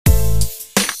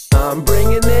I'm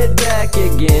bringing it back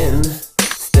again.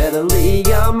 Steadily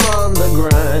I'm on the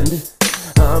grind.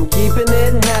 I'm keeping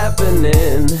it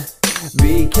happening,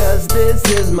 because this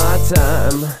is my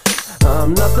time.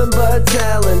 I'm nothing but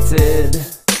talented,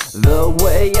 the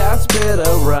way I spit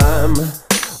a rhyme,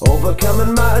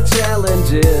 overcoming my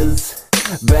challenges,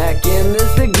 back in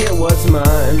this to get what's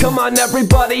mine. Come on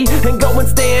everybody, and go and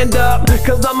stand up,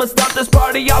 cause I'ma start this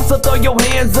party off, so throw your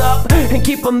hands up and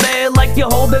keep them there like you're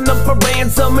holding them for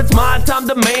ransom. It's my time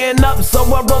to man up, so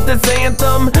I wrote this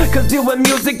anthem, cause doing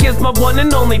music is my one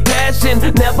and only passion.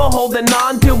 Never holding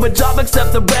on to a job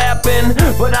except the rapping,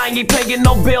 but I ain't paying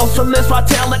no bills from this raw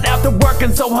talent. After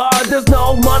working so hard, there's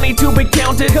no money to be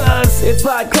counted, cause it's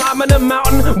like climbing a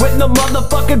mountain with no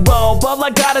motherfucking rope. All I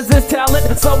got is this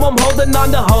talent, so I'm holding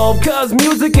on to hope, cause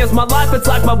music is my life. It's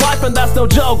like my wife, and that's no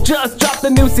joke. Just dropped a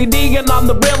new CD and I'm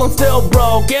the real and still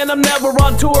broke, and I'm never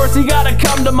on tour, so you gotta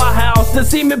come to my house to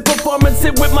see me perform and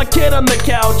sit with my kid on the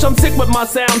couch. I'm sick with my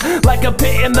sound, like a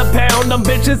pit in the pound. I'm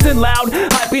vicious and loud,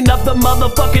 hyping up the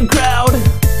motherfucking crowd.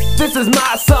 This is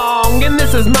my song, and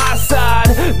this is my side.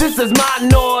 This is my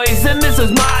noise, and this is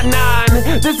my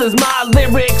nine. This is my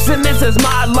lyrics, and this is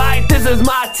my light. This is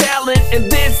my talent,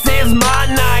 and this is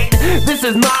my night. This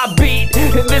is my beat,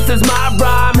 and this is my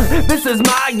rhyme. This is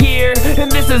my year,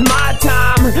 and this is my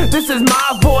time. This is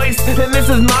my voice, and this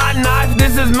is my knife.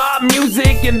 This is my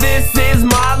music, and this is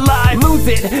my life. Lose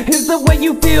it is the way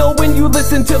you feel when you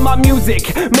listen to my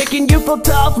music, making you feel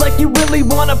tough like you really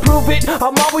wanna prove it.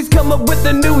 I'm always coming with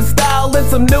a new style and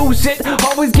some new shit,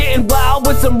 always getting wild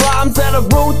with some rhymes that are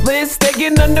ruthless,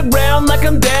 staying underground like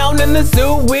I'm down in the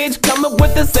sewage, coming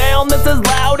with the sound that's as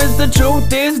loud as the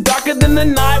truth is, darker than the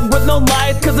night with no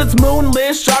light, cause it's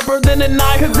moonless, sharper than a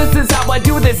knife, cause this is how I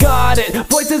do this. Got it,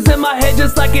 voices in my head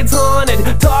just like it's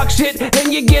haunted, talk shit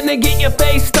and you're gonna get your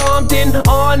face stomped in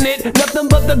on it, nothing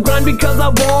but the grind because I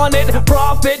want it,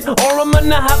 profit, or I'm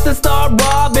gonna have to start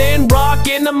robbing,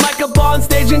 rocking the mic up on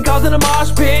stage and causing a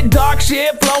mosh pit, dark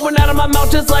shit flowing out of my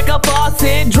mouth just like a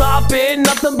faucet, dropping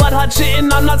nothing but hot shit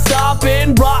and I'm not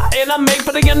stopping, rotting, I'm made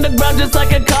for the underground just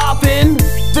like a coffin.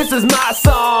 This is my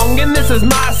song, and this is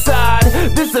my side.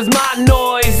 This is my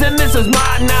noise, and this is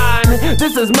my nine.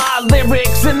 This is my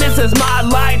lyrics, and this is my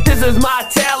light. This is my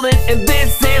talent, and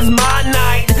this is my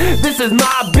night. This is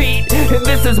my beat, and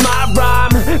this is my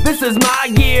rhyme. This is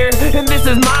my year, and this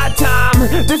is my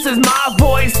time. This is my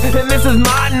voice, and this is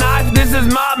my knife. This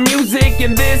is my music,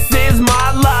 and this is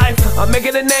my life. I'm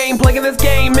making a name, playing this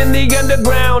game in the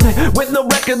underground, with no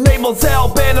record labels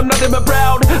help, and I'm nothing but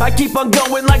proud. I keep on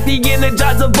going like the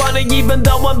Energizer Bunny, even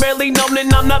though I'm barely known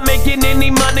and I'm not making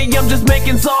any money. I'm just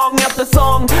making song after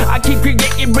song. I keep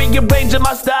creating, rearranging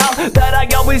my style, that I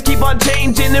always keep on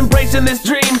changing, embracing this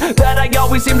dream that I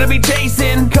always seem to be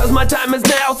chasing, cause my time is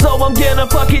now, so I'm gonna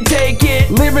fucking take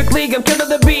it. Lyrically, I'm killing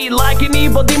the beat like an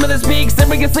evil demon that speaks.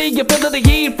 Seriously, you feel the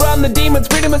heat from the demons,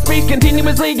 freedom of speech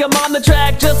continuously. I'm on the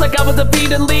track just like I was a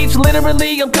feeding leech.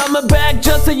 Literally, I'm coming back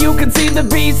just so you can see the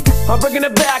beast. I'm bringing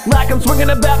it back like I'm swinging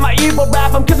it back. My evil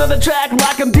rap, I'm killing the track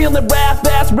like I'm dealing rap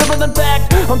fast, river than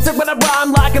fact. I'm sick when I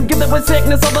rhyme like I'm gifted with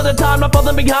sickness all of the time. Not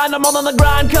falling behind, I'm all on the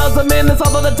grind, cause I'm in this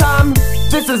all of the time.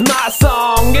 This is my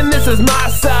song, and this is my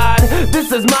side.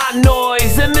 This is my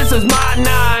noise, and this is my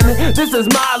nine. This is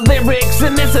my lyrics,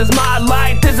 and this is my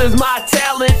light. This is my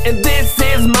talent, and this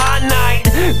is my night.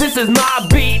 This is my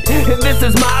beat, and this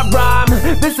is my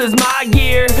rhyme. This is my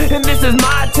year, and this is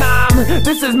my time.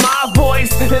 This is my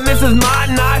voice, and this is my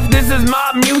knife. This is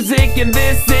my music, and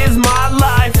this is my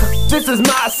life. This is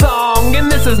my song,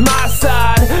 and this is my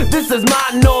side. This is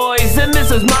my noise, and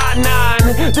this is my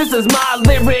nine. This is my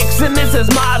lyrics, and this is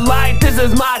my light. This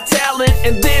is my talent,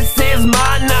 and this is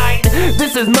my night.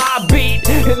 This is my beat,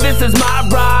 and this is my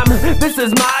rhyme. This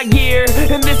is my year,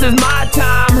 and this is my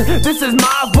time. This is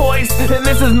my voice, and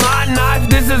this is my knife.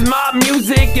 This is my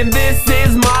music, and this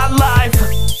is my life.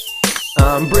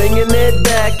 I'm bringing it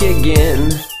back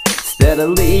again.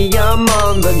 Steadily I'm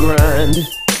on the grind.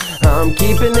 I'm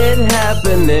keeping it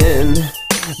happening,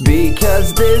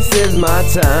 because this is my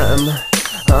time.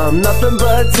 I'm nothing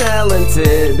but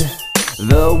talented,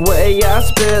 the way I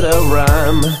spit a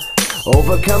rhyme,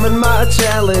 overcoming my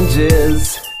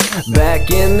challenges, back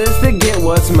in this to get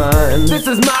what's mine. This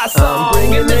is my song,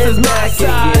 and this is my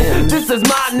side. Again. This is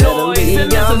my noise,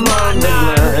 and this is my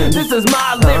nine. This is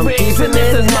my lyrics, and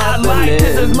this is my light.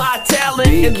 This is my talent,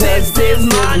 and this is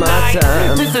my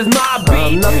night. This is my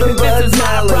beat, and this is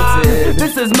my rhyme.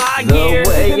 This is my year,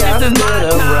 and this is my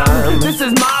time. This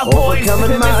is my voice,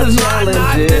 and this is my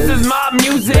night. This is my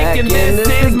music, and this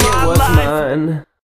is my life.